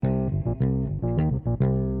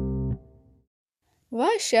و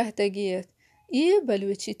شهدگیت ای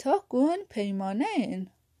بلوچی تا گون پیمانه این.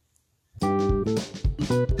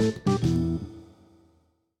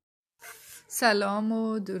 سلام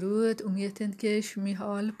و درود، امیدن که شمی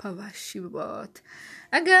حال پوشی باد.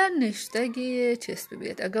 اگر نشتگیت چست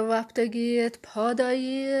ببید، اگر وقتگیت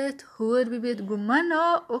پاداییت هور ببید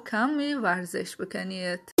گمنا و کمی ورزش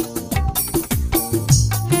بکنیت.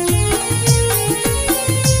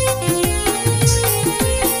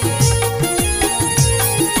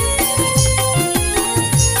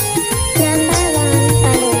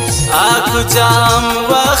 آکو جام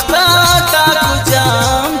وقتا تاکو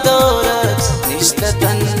جام دورت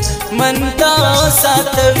نشتتن من تا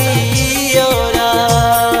ساتوی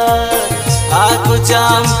اورات. آکو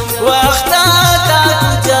جام وقتا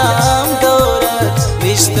تاکو جام دورت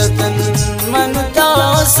نشتتن من تا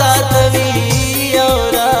ساتوی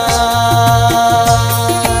اورات.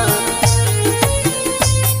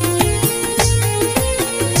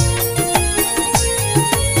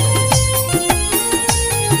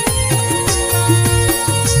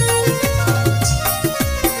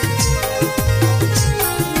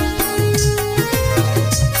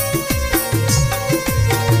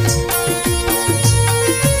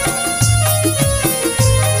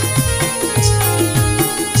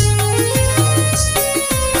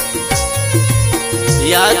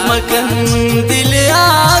 याद मकन दिल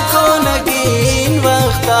आँखों नगीन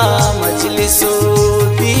वक्ता मजलिसो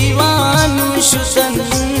दीवानु शुतन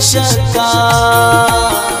शक्का.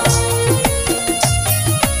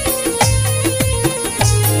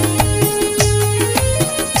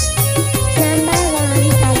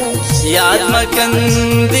 याद मकन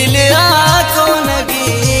दिल आँखों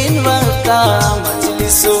नगीन वक्ता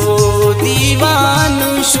मजलिसो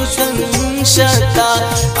दीवानु शुतन शक्का.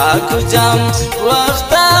 आकु जाम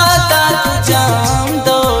वक्ता ताकु जाम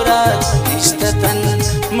दौरात निश्ततन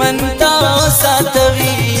मन तो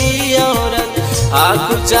सातवी औरत.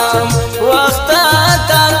 आकु जाम वक्ता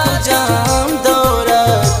ताकु जाम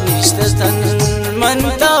दौरात निश्ततन मन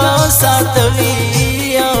तो सातवी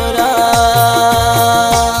औरत.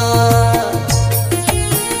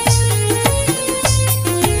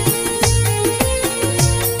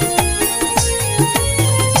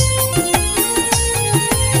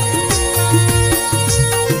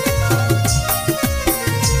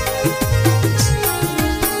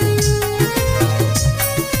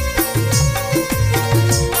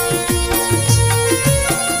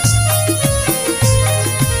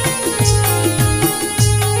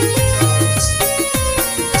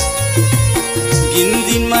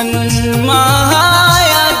 गिंदी मन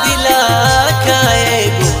महाया दिला खाए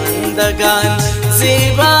गुंदगान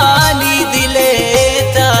ज़ेबानी दिले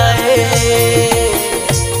ताए.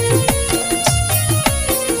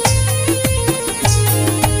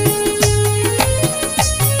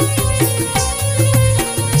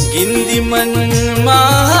 गिंदी मन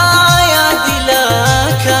महाया दिला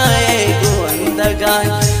खाए गुंदगान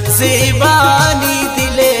ज़ेबानी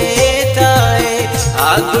दिले ताए.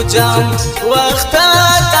 आकु जाम वक्ता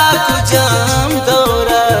ताकु जाम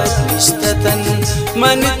दौरात निश्ततन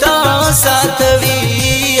मन तो सातवी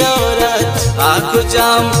औरत. आकु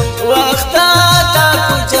जाम वक्ता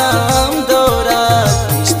ताकु जाम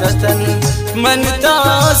दौरात निश्ततन मन तो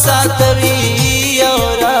सातवी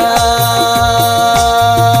औरत.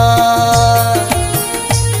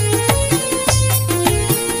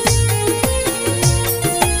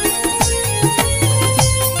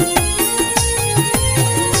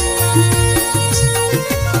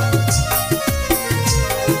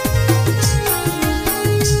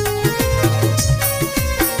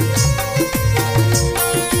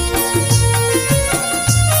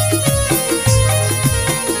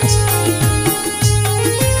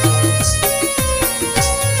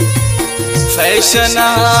 फैशना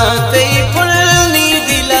ते पुलनी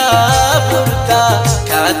दिला बुरता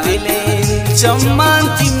कातिलेन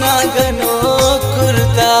चम्मांती नागनो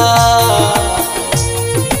कुर्ता.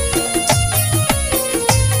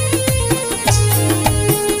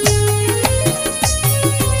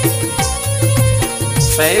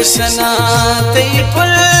 फैशना ते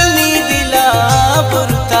पुलनी दिला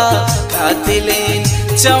बुरता कातिलेन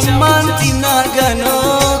चम्मांती नागनो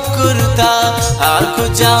कुर्ता. आकु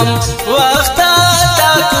जाम वक्ता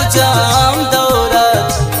ताकु जाम दौरात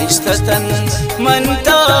निश्ततन मन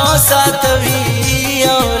तो सातवी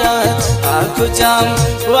औरत. आकु जाम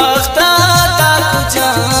वक्ता ताकु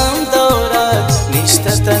जाम दौरात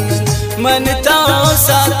निश्ततन मन तो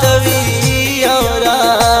सातवी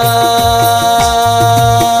औरत.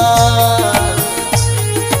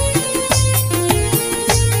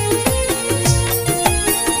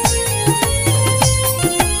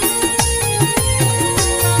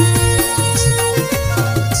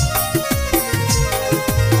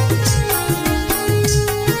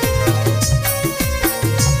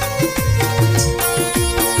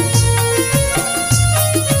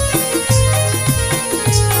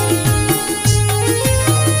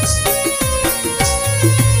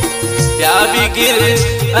 بگیر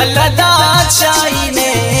الدا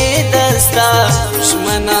چاینه دستا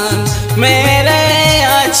دشمنان میرے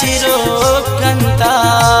آچی رو کنتا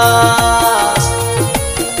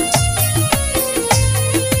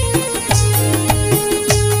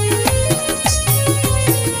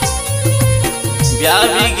بیا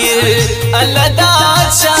بگیر الدا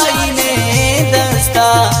چاینه دستا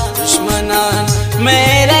دشمنان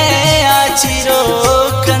میرے آچی رو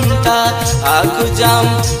کنتا آکو جام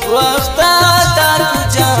وقتا تاکو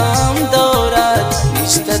جام دورات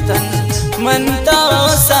نشتتن منتا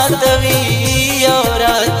ساتوی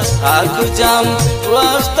یورات آکو جام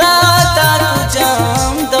وقتا تاکو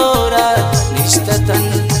جام دورات نشتتن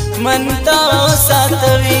منتا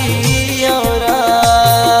ساتوی یورات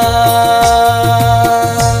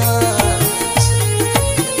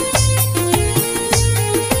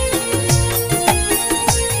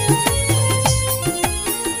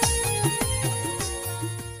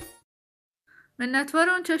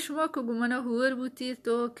منتوارون چشما که گمانه هور بودید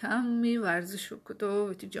و کم می ورزش کدو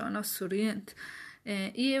و تی جانا سوریند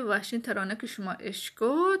ای واشین ترانه که شما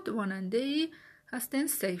اشکود واننده ای هستین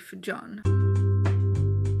سیف جان.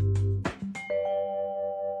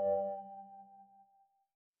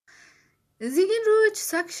 زیگین روچ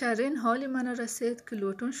سک شرین حالی من رسید که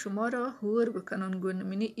لوتون شما را هور بکنن گون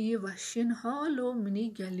منی ای واشین حال و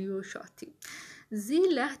منی گلی و شاتی زی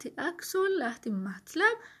لحتی اکس و لحتی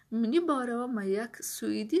مطلب منی بارا ما یک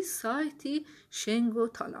سویدی سایتی شنگو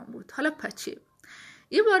تالان بود. حالا پچی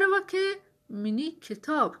ای بارا که منی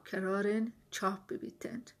کتاب کرارن چاپ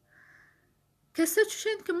ببیتند کسی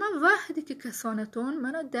چوشند که من وحدی که کسانتون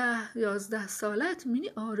منو 10-11 سالت منی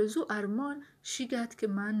آرزو ارمان شیگد که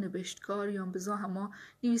من نوشتکار یا بزا هما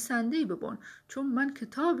نویسندهی ببون چون من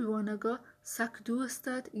کتابی وانگا سک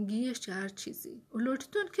دوستت گیش هر چیزی و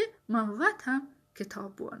لوٹتون که من وقت هم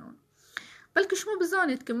کتاب بوانون بلکه شما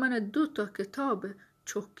بزانید که من 2 کتاب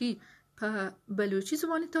چوکی پا بلوچی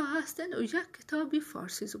زبانی تا هستند و 1 کتابی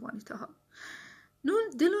فارسی زبانی تا ها نون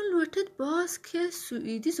دلون لوٹت باز که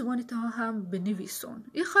سوئیدی زبانی تا هم بنویسون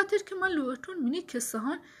ای خاطر که من لوٹون منی کسه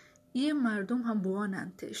هان یه مردم هم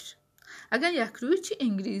بوانندش اگر یک روی چی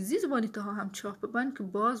انگلیزی زبانی تا هم چاپ ببن که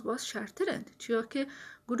باز شرطرند چیا که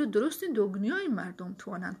گروه درست دوگنیای مردم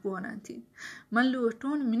توانند بوانندین من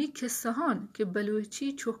لوٹون منی کسه هان که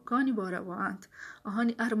بلوچی چوکانی باروانند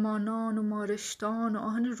آهانی ارمانان و مارشتان و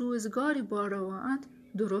آهانی روزگاری باروانند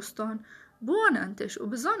درستان بوانندش و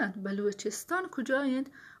بزانند بلوچستان کجایند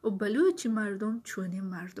و بلوچی مردم چونی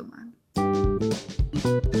مردمند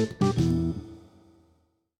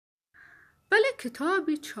بله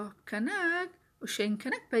کتابی چاپ کنک و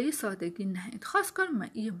شنکنک به یه سادگی نهید خاص کن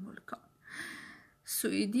مایی ملکان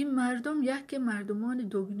سوئیدی مردم یک مردمان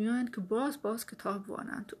دوگنیاند که باز کتاب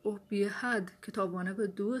وانند و بی حد کتاب وانگا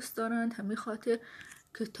دوست دارند همین خاطر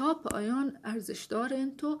کتاب آیان ارزش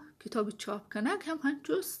دارند تو کتاب چاپ کنک هم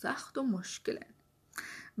هنچو سخت و مشکلند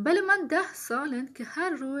بله من 10 سالند که هر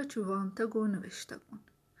روی وانتگو نوشتگون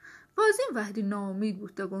بازی وحدی ناامید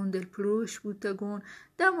بودتگون دلپروش بودتگون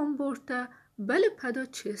دمون برتا بله پدا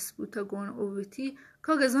چس بودتگون اوویتی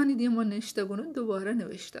کاغذانی دیما نشتگون و دوباره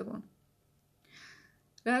نوشتگون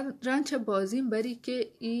رنچ بازیم بری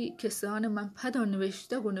که ای کسان من پدا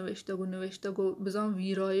نوشتگو بزان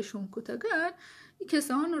ویرایشون کتگن ای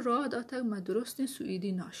کسان راه داته من درست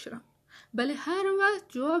سوئیدی ناشرم بله هر وقت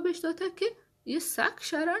جوابش داده که یه سک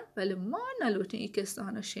شرن بله ما نلوتین ای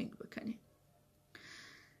کسان شنگ بکنیم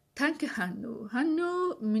تنک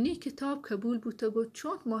هنو منی کتاب قبول بودتگو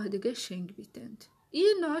چون ماه دیگه شنگ بیتند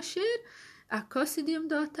ای ناشر عکاسی دیم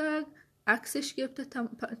داده عکسش گفته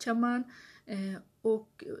چمن و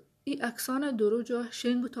ای عکسان درو جا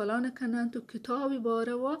شنگ و تالان کنند و کتابی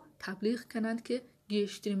باره و تبلیغ کنند که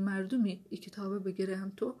گیشترین مردمی ای کتاب بگیره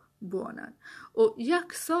هم تو بوانند و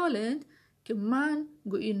 1 سالند که من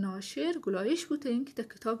گویی ناشر گلایش بوده این که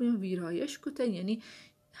کتاب این ویرایش کته یعنی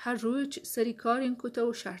هر روی سری کار این کته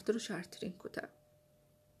و شرطرین کته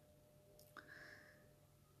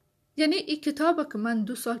یعنی این کتاب که من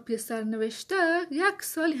 2 سال پیسر نوشته 1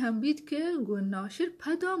 سالی هم بید که گوی ناشر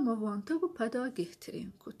پدا موانتگ و پدا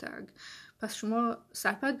گهترین کتگ پس شما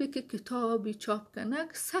سرپد بید که کتابی چاپ کنگ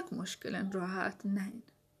سک مشکلن راحت نین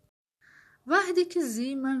وحدی که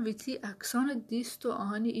زی من ویتی اکسان دیست و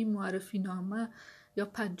آهانی این معرفی نامه یا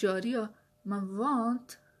پجاری یا من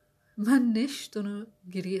وانت من نشتون و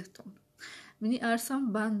گریتون منی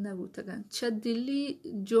ارسام بند نبودتگن چه دلی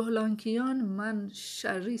جهلانکیان من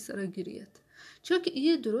شری سر گریت چه که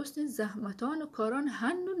ایه درست این زحمتان و کاران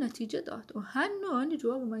هنو نتیجه داد و هنو آنی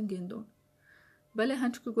جواب من گندون بله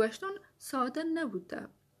هنچو که گوشتون ساده نبوده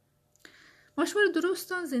ماشما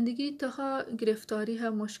درستان زندگی تاها گرفتاری ها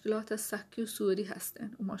مشکلات سکی و سوری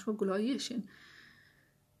هستن و ماشما گلایشین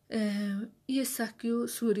یه سکی و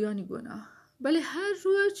سوریانی گناه بله هر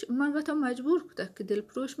روز من وقتا مجبور کده که دل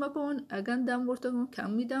پروش ما با اون اگن دم برتگون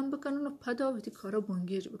کمی دم بکنن و پدا ویتی کارا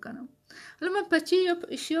بونگیج بکنم. حالا من پچی یا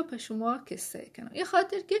اشیا پا شما کسه کنم یه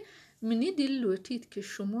خاطر که منی دل لوتید که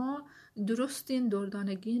شما درستین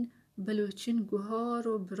دردانگین بلوچین گوهار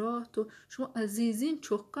و برات و شما عزیزین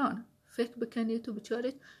چوکان فکر بکنید و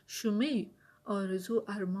بچارید شمی آرزو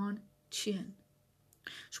ارمان چین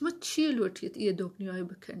شما چی لوتید یه دنیای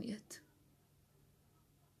بکنید.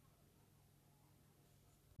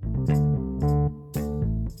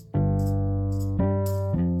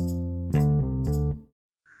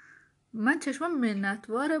 من چشمم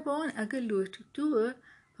منتواره با اون اگه لوتی تو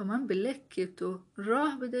پا من بلک که تو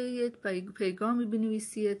راه بدهید پیغامی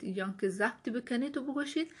بنویسید یا که ضبطی بکنید و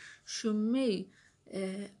بگوشید شمی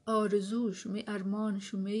آرزو شمی ارمان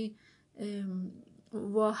شمی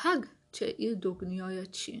واحق چه ای دنیای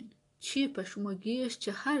چی پا شما گیش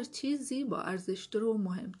چه هر چیزی با ارزشتر و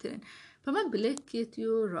مهمترین پا من بلک کیتی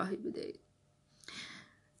و راهی بدهید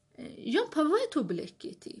یا پا وای تو بلک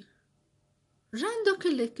کیتی رندو که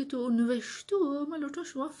لکیتو نوشتو ملوتون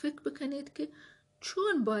شما فکر بکنید که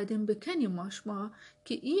چون بایدن بکنی ماشما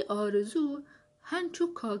که ای آرزو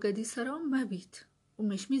هنچو کاغدی سرام مبید و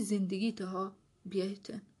مشمی زندگی تها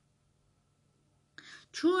بیایتن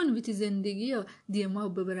چون ویتی زندگی دیما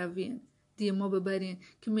ببروین دیما ببرین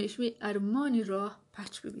که مشمی ارمانی راه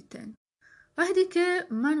پچ ببیتن وقتی که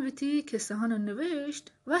من ویتی کسه هانو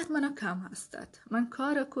نوشت وقت منو کم هستد من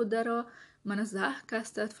کار کدرا من زحک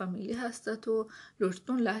هستد فامیلی هستد و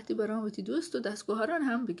لرتون لحتی برام ویتی دوست و دستگوهاران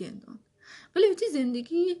هم بگندون ولی ویتی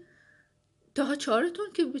زندگی تا چارتون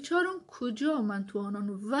که بچارون کجا من تو آنان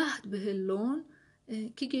وقت به هلون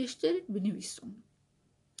که گشتر بنویسون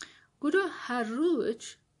گودا هر روز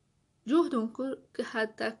جهدون که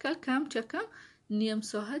حداقل کم چکم نیم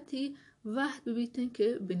ساعتی وقت ببیتن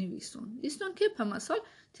که بنویسون دیستون که په مثال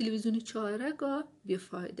تلویزیونی چهارگاه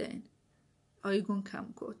بیفایده این آیگون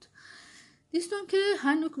کم کد دیستون که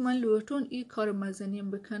هنو که من لوتون ای کار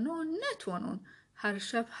مزنیم بکنون نتوانون هر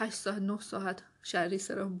شب 8 ساعت 9 ساعت شهری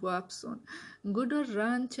سرا بوابسون گودا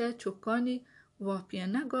رنچه چکانی واپیه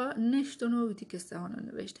نگاه نشتونو ویتی کسته هانو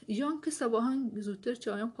نوشت یان که سباهان زودتر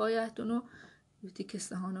چایان پایتونو ویتی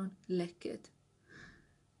کسته هانو لکت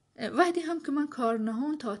وقتی هم که من کار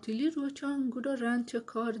نهون تاتیلی رو چون گودا رنچه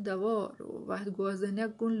کار دوار و وقت گوازنه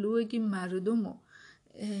گون لوگی مردم و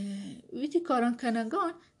ویتی کاران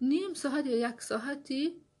کنگان نیم ساعت یا 1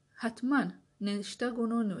 ساعتی حتما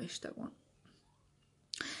نشتگون و نوشتگون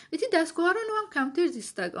ویتی دستگوهاران هم کمتر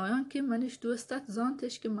زیستگ آیان که منش دوستت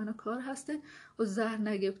زانتش که منو کار هستن و زهر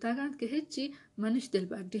نگبتگند که هیچی منش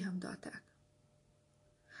دلبردی هم دادتگ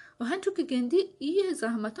و هنچو که گندی ای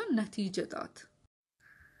زحمتان نتیجه داد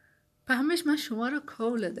همش من شما را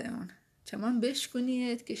کول دهون چه من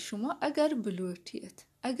بشکنید که شما اگر بلورتید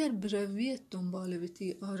اگر بروید دنبال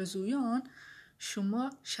بیتی آرزویان شما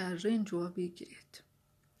شرین جوابی گیرید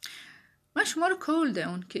من شما را کول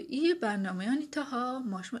دهون که ای برنامه تاها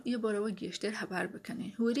ما شما ای بارا و گیشتر خبر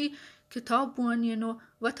بکنین هوری کتاب بوانین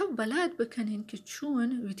و تا بلد بکنین که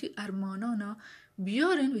چون بیتی ارمانانا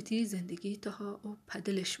بیارن بیتی زندگی تاها و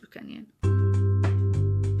پدلش بکنین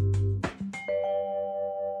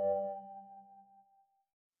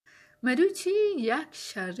مروچی یک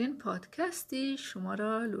شرین پادکستی شما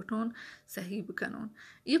را لطفاً صحیح بکنون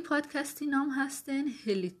این پادکستی نام هستن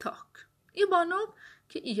هلیتاک این بانوک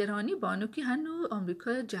که ایرانی بانوکی هنو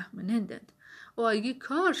آمریکا جهمنندند و آیگی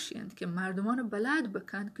کار شیند که مردمان بلد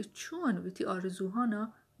بکن که چون ویتی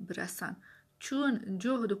آرزوهانا برسن چون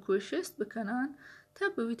جهد و کوشش بکنن تا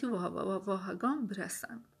به ویتی واهگان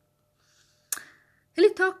برسن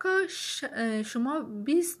هلیتاک شما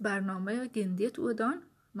 20 برنامه گندیت اودان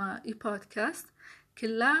ما ای پادکست که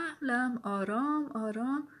لم آرام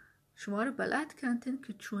آرام شما رو بلد کردن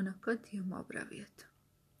که چونکا دیما بروید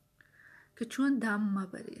که چون دم ما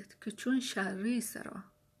برید که چون شری سرا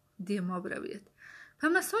دیما بروید و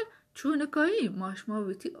مثلا چونکایی ما شما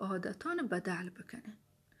ویتی عادتان بدل بکنه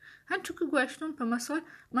هنچون که گوشتون په مثال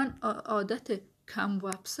من عادت کم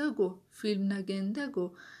وابسگو فیلم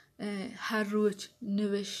نگندگو هر روز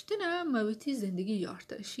نوشتنم مویتی زندگی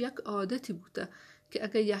یارتش یک عادتی بوده که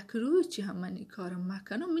اگر یک روز چی هم من این کارم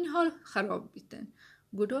مکنم من حال خراب بیتن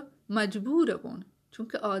گودا مجبوره بون چون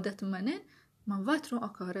که عادت منه من وقت رو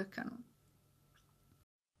آکاره کنم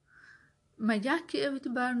ما یکی اویتی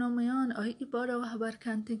برنامه‌یان ای باره و خبر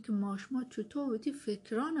کندین که ما چطور اویتی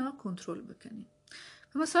فکران کنترل بکنیم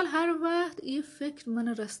مثلا هر وقت این فکر من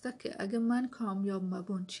رسته که اگه من کامیاب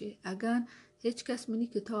مبون چی اگر هیچ کس منی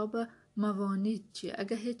کتاب موانید چی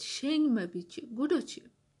اگه هیچ شنگ مبی چی گودو چی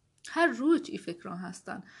هر روز ای فکران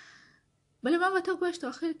هستن. بله من وقتا گوشت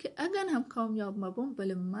آخر که اگر هم کامیاب مبون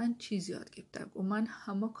بله من چیز یاد گرفتم و من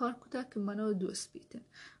همه کار کتا که منو دوست بیتن.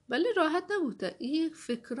 بله راحت نبوده ای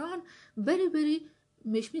فکران بری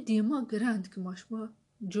مشمی دیما گرند که ماشما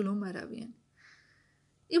جلو مروین.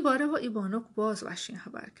 ای باره و ای بانوک باز وشین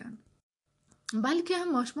خبر کن. بلکه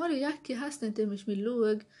هم ماشمار یکی هستن تمشمی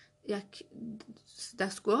لوگ یک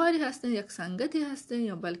دستگوهاری هستن یک سنگتی هستن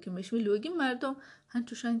یا بلکه مشمی لوگی مردم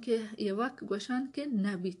هنچوشن که یه وقت گوشن که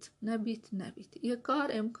نبیت یه کار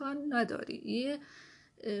امکان نداری یه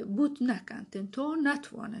بود نکنتن تو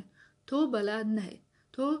نتوانه تو بلد نه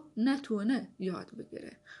تو نتونه یاد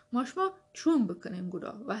بگیره. ماشما چون بکنیم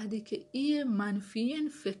گودا وقتی که ای منفیین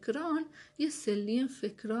فکران یه سلین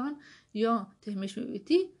فکران یا تهمش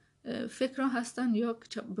میبیتی فکران هستن یا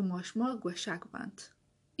به ماشما گوشک بند.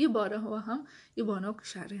 ای باره ها هم ای بانوک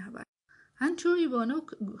شرعی هبر هنچو ای بانوک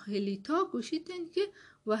هلیتاک گوشیدن که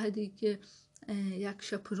وقتی که یک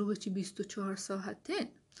شب روچی 24 ساعتین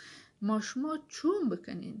ماشما چون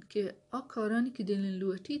بکنین که کارانی که دلین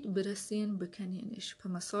لوتید برسین بکنینش. په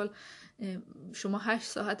مثال شما 8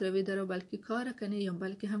 ساعت روی داره بلکه کار کنی یا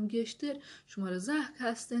بلکه هم گشتر شما رو زحک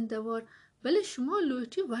هستین دوار بله شما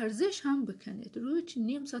لوتی ورزش هم بکنید روی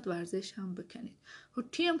نیم ساعت ورزش هم بکنید و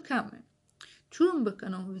تیم کمه چون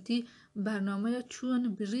بکنم ویتی برنامه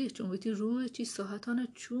چون بری چون ویتی روی چی ساعتان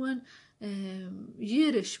چون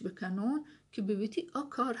یرش بکنون که بویتی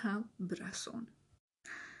کار هم برسون.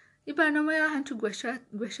 این برنامه هنچو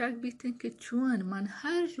گوشک بیتن که چون من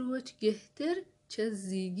هر روز گهتر چه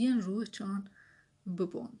زیگین روچان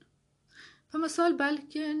ببون. مثال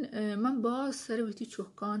بلکه من باز سر ویتی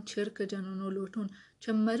چوکان چرک جنون و لوتون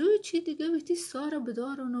چه مروی چی دیگه ویتی سارا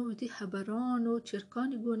بدارون و ویتی حبران و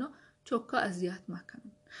چرکانی گونا چوکا اذیت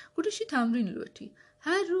مکنن. گوشی تمرین لوتی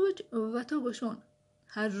هر روز و تا گوشون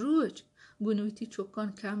هر روز گونویتی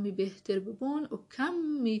چوکان کمی بهتر ببون و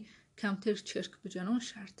کمتر چرک بجنون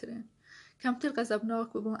شرطره کمتر غضبناک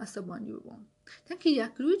ببون عصبانی ببون تا که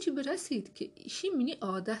یک روزی برسید که ایشی منی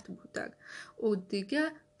عادت بودگ و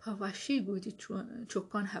دیگه پاوشی گودی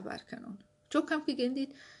چوکان خبر کنون چوکم که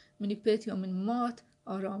گندید منی پیت یا من مات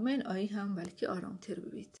آرامین آیی هم بلکه آرامتر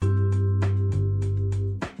ببید.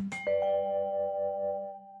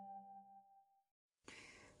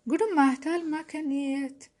 گودو محتل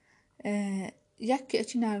مکنید یک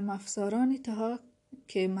اچی نرم افزارانی تاها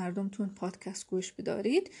که مردم تون پادکست گوش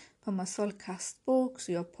بدارید په مثال کست بوکس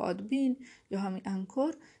یا پادبین یا همین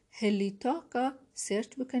انکور هلیتاک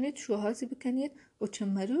سرچ بکنید شوهازی بکنید و چه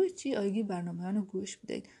مروی چی آیگی برنامه هانو گوش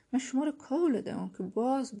بدهید. من شما رو کول دهم که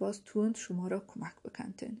باز تون شما رو کمک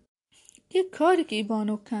بکنتن. یک کاری که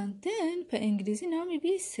ایبانو کنتن په انگلیسی نامی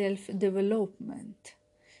بی سلف دیولوپمنت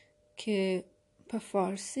که په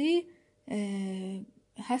فارسی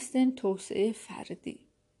هستن توسعه فردی.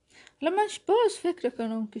 حالا من باز فکر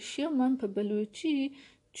کنم که شیا من په بلوچی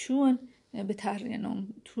چون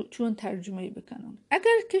بترینم چون ترجمه بکنم.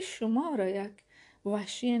 اگر که شما را یک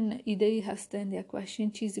وحشین ایدهی هستند یک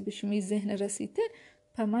وحشین چیزی به شما ذهن رسیده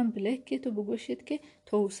په من بلکه تو بگوشید که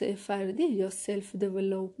توسعه فردی یا سلف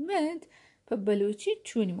دیولوپمنت په بلوچی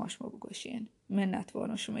چونی ماشما بگوشین من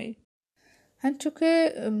نتوانم شما هنچو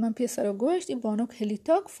که من پیسر گوشت این بانوک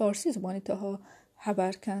هلیتاک فارسی زبانی تاها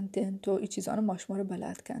خبر کندن تو ای چیزانو ماشما رو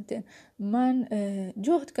بلد کندن. من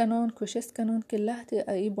جهد کنون کوشش کنون که لحظه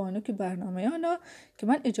ای بانوک برنامه هانا که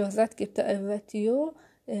من اجازت گفته اوتیو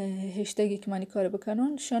هشتگی که منی کار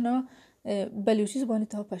بکنون شنا بلوچی زبانی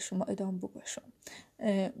تاها پس شما ادام بگوشم.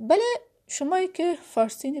 بله شمایی که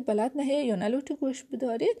فارسی بلد نه یا نلوتی گوش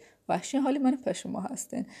بدارید وحشی حالی من پس شما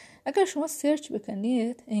هستین. اگر شما سرچ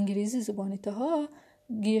بکنید انگلیسی زبانی تاها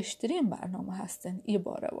گیشترین برنامه هستن ای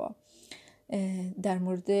باره و در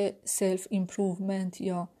مورد سلف ایمپروومنت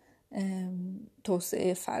یا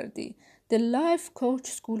توسعه فردی The Life Coach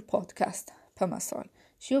School Podcast په مثال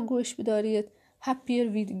شیا گوش بدارید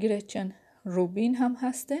Happier with Gretchen روبین هم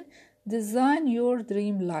هستن Design Your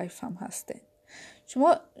Dream Life هم هستن.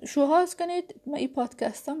 شما شوهاز کنید ما ای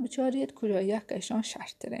پادکست هم بچارید کجا یک ایشان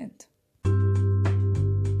شرط ترند.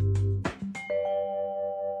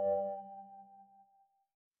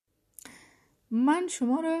 من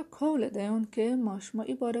شما را کول دهون که ما شما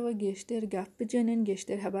ای باره و گشتر گپ بجنین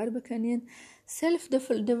گشتر خبر بکنین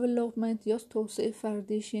سلف دیولوپمنت یا توسعه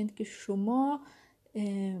فردیشین که شما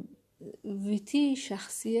ویتی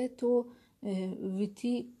شخصیت و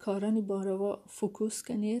ویتی کارانی باره و فوکوس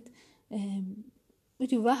کنید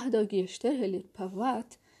ویتی وحدا گشتر هلید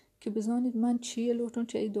پوات که بزانید من چیه لوتون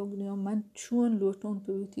چه ای دنیا، من چون لوتون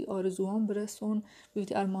بیوتی آرزوان برسون،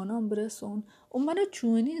 بیوتی ارمانان برسون و منو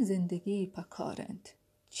چونی زندگی پکارند.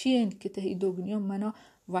 چین که ته دنیا منو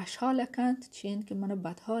وشحال کند، چین که منو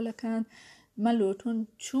بدحال کند، من لوتون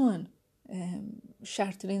چون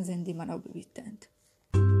شرطرین زندگی منو بیوتند.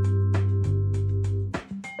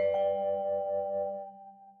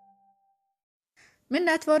 من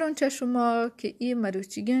نتوارم چه شما که این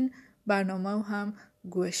مروچیگن برنامه هم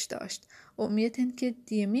گوش داشت. امیدن که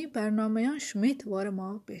دیمی برنامه ها شمیت وار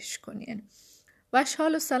ما بشکنین.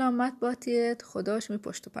 وشحال و سلامت باتید. خداش می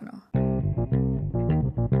پشت و پناه.